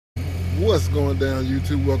What's going down,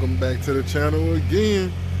 YouTube? Welcome back to the channel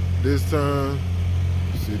again. This time,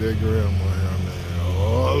 see that grandma here, man.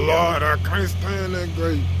 Oh Lord, I can't stand that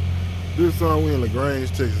grape. This time we in LaGrange,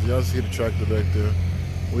 Texas. Y'all see the tractor back there?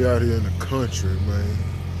 We out here in the country, man.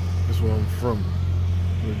 That's where I'm from.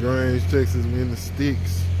 LaGrange, Texas. We in the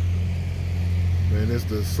sticks. Man, it's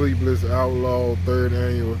the Sleepless Outlaw 3rd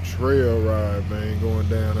annual trail ride, man, going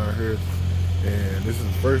down out here. And this is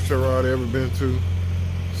the first trail ride I've ever been to.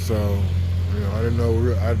 So, you know, I didn't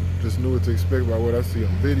know, I just knew what to expect by what I see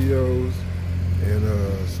on videos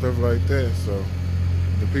and stuff like that. So,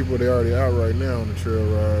 the people, they already out right now on the trail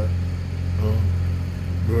ride.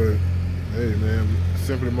 But, hey, man,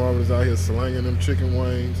 Simply Marvelous out here slanging them chicken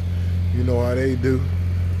wings. You know how they do.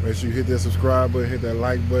 Make sure you hit that subscribe button, hit that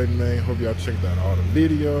like button, man. Hope y'all checked out all the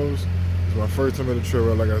videos. It's my first time at the trail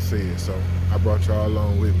ride, like I said, so I brought y'all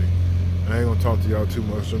along with me. I ain't gonna talk to y'all too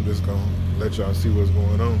much. I'm just gonna let y'all see what's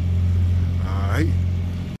going on. All right.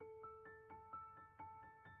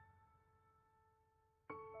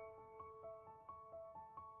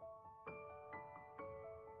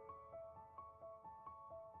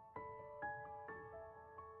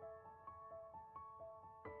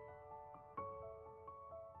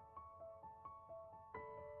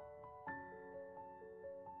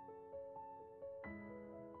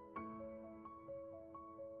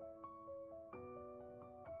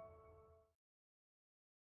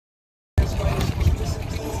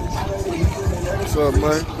 What's up,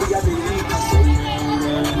 man?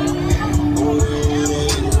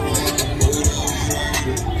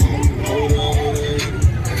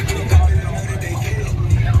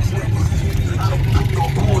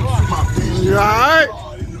 You alright?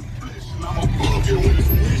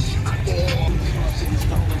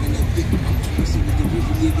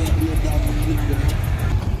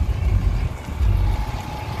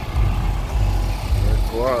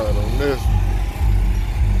 Quiet on this.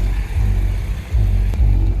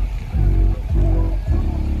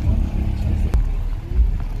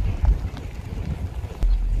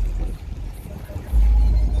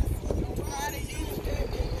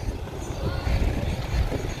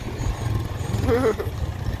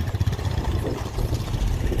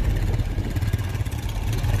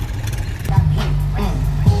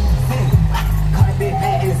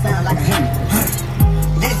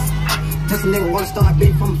 This nigga wanna start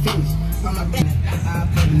big from finish. From a big, I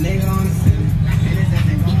put a nigga on the ceiling.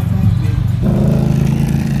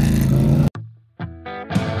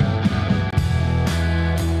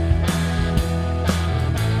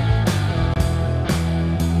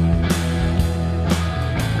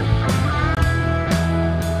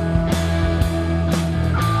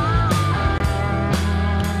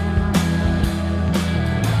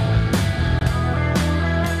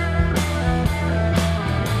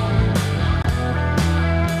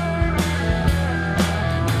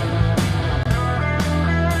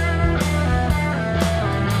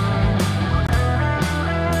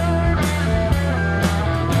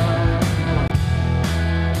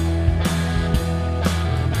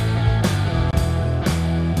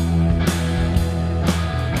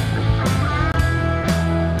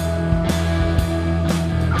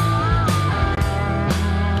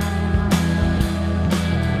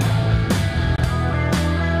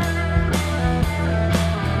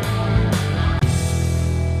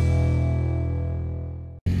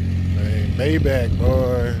 Maybach,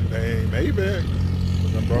 boy. They ain't Maybach.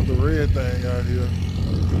 I brought the red thing out here.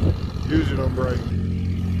 Usually don't break.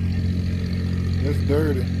 It's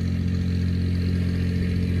dirty.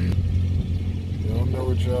 Y'all know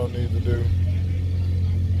what y'all need to do.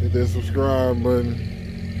 Hit that subscribe button.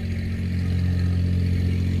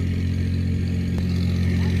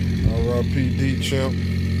 RIP Champ.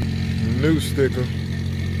 New sticker.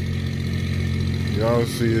 Y'all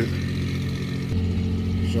see it.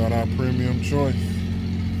 Shout out Premium Choice.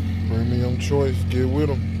 Premium Choice, get with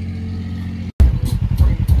them.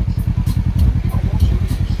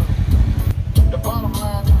 The bottom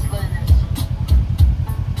line is,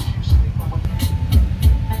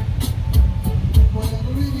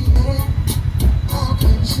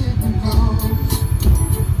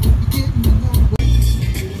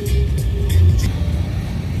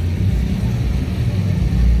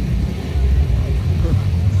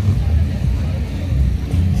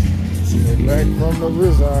 back from the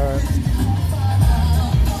resort.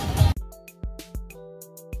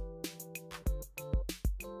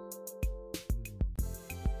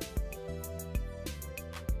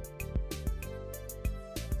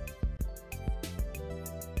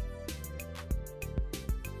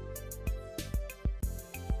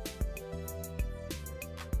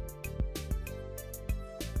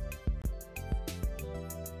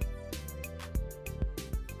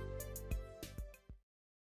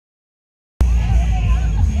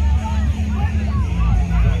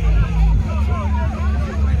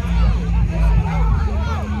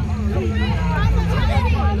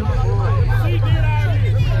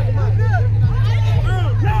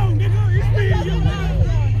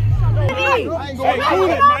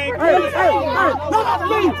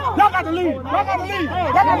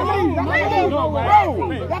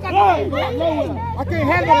 I can't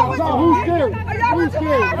handle that. Who's scared? Who's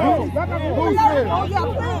scared? Who's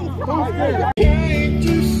scared?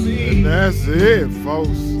 And that's it,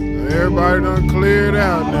 folks. Everybody done cleared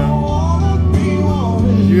out now.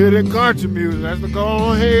 You hear that country music? That's the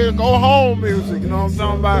go ahead, go home music. You know what I'm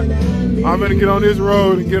talking about? I'm gonna get on this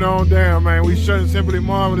road and get on down, man. We shutting Simply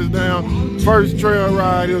Marvelous down. First trail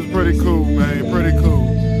ride, it was pretty cool, man. Pretty cool.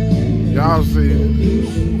 Y'all see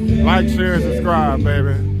it. Like, share, and subscribe,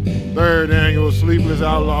 baby. 3rd annual Sleepless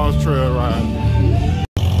Outlaws trail ride.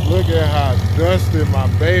 Look at how dusty my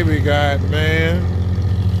baby got, man.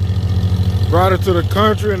 Brought her to the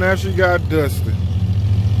country and now she got dusty.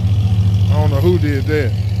 I don't know who did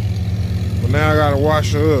that. But now I gotta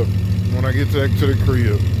wash her up when I get to the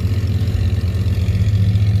crib.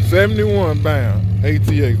 71 bound.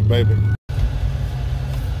 ATX, baby.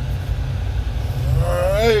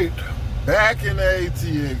 Alright. Back in the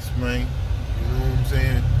ATX, man. You know what I'm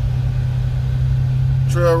saying?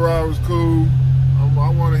 Trail ride was cool. I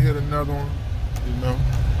want to hit another one, you know.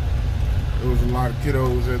 There was a lot of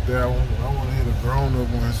kiddos at that one. I want to hit a grown-up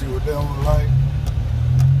one and see what that was like.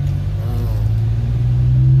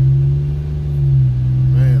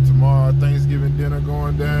 Man, tomorrow Thanksgiving dinner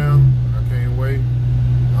going down. I can't wait.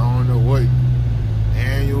 I don't know what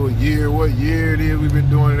annual year, what year it is. We've been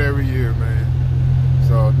doing it every year, man.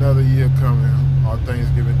 So another year coming. Our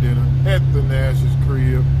Thanksgiving dinner at the Nash's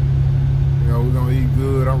crib. You know, we're gonna eat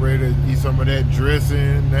good. I'm ready to eat some of that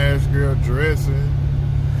dressing, Nash girl dressing.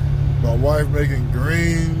 My wife making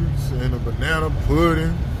greens and a banana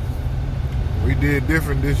pudding. We did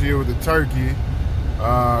different this year with the turkey.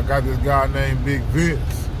 I got this guy named Big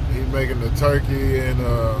Vince. He's making the turkey and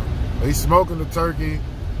he's smoking the turkey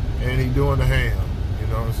and he's doing the ham. You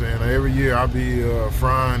know what I'm saying? Every year I'll be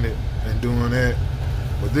frying it and doing that.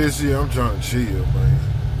 But this year I'm trying to chill, man.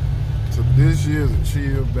 So this year's a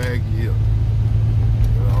chill back year.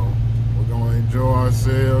 You know, we're gonna enjoy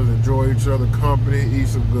ourselves, enjoy each other's company, eat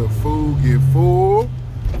some good food, get full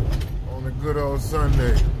on a good old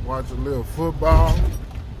Sunday. Watch a little football.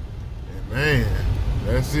 And man,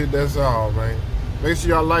 that's it, that's all, man. Make sure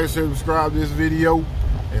y'all like, share, subscribe to this video,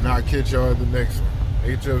 and I'll catch y'all at the next one.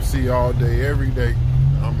 HFC all day, every day.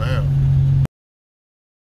 I'm out.